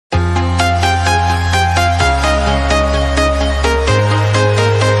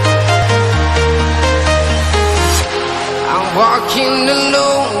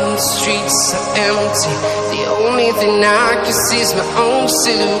streets are empty. The only thing I can see is my own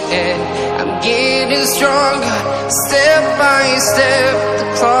silhouette. I'm getting stronger, step by step. The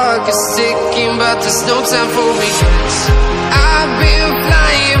clock is ticking, but there's no time for regrets. I've been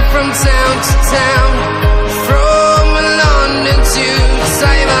flying from town to town, from London to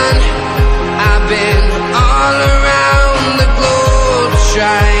Taiwan. I've been all around the globe,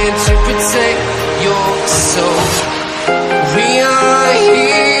 trying to protect your soul. We are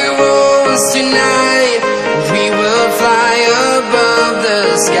heroes tonight. We will fly above the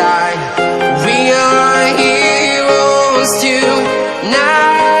sky. We are heroes tonight.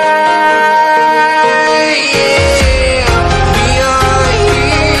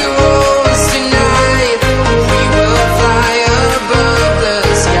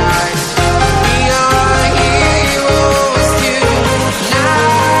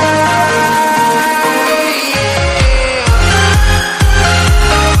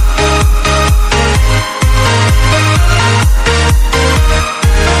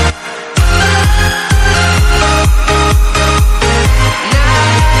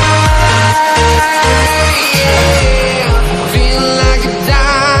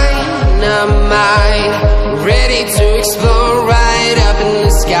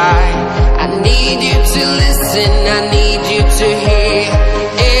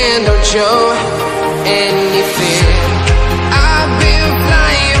 Show any fear. I've been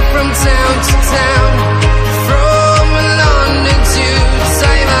flying from town to town, from London to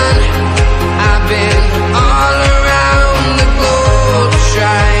Taiwan. I've been all around the globe,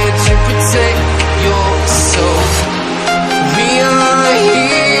 trying to protect your soul. We are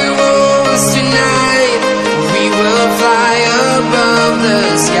heroes tonight. We will fly above the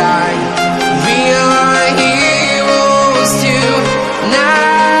sky. We are heroes tonight.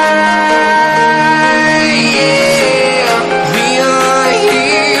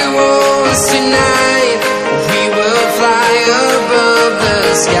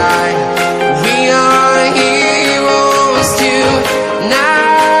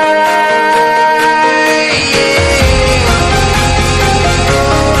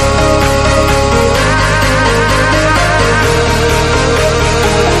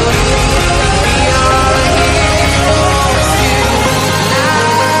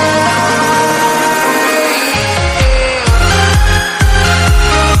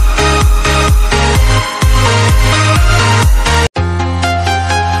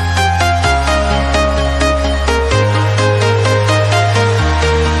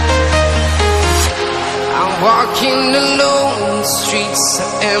 Walking alone, the streets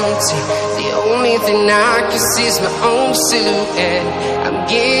are empty. The only thing I can see is my own silhouette. I'm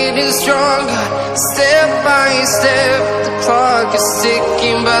getting stronger, step by step. The clock is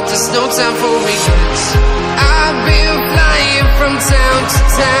ticking, but there's no time for regrets. I've been flying from town to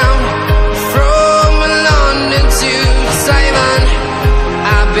town, from London to Taiwan.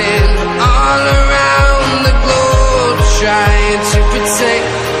 I've been all around the globe, trying to protect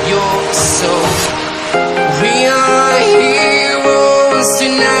your soul. We are heroes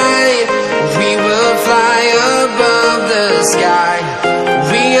tonight. We will fly above the sky.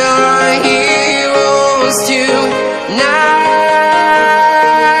 We are heroes tonight.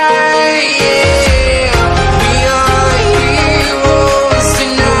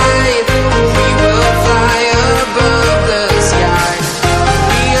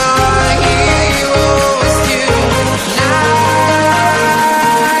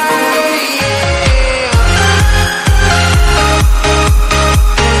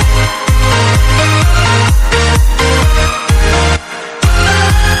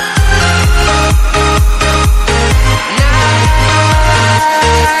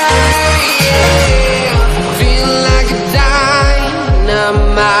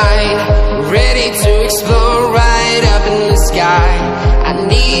 I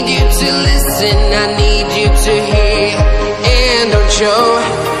need you to listen, I need you to hear, and don't show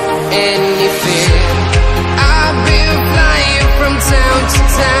any fear. I've been flying from town to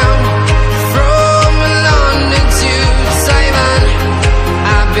town, from London to Taiwan.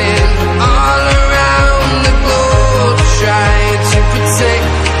 I've been all around the globe, trying to protect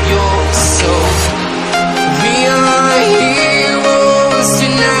your soul. We are heroes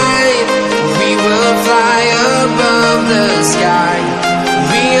tonight. We will fly above the sky.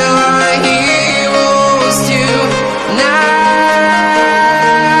 We are heroes tonight.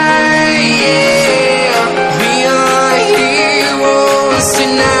 Yeah, we are heroes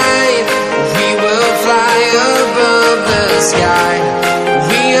tonight.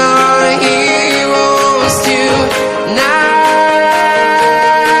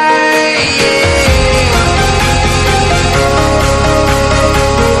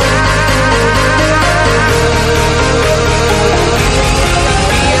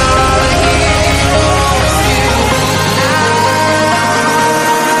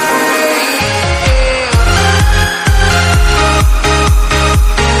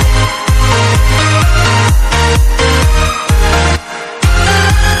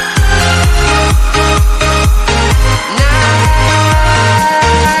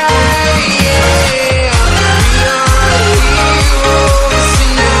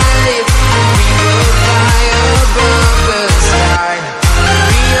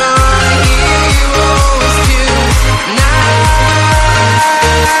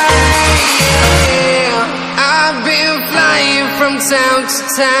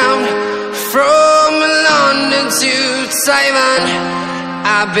 town, from London to Taiwan.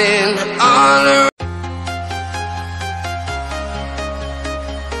 I've been all around.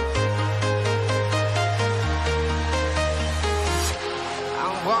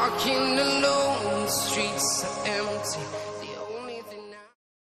 I'm walking alone, the streets are empty.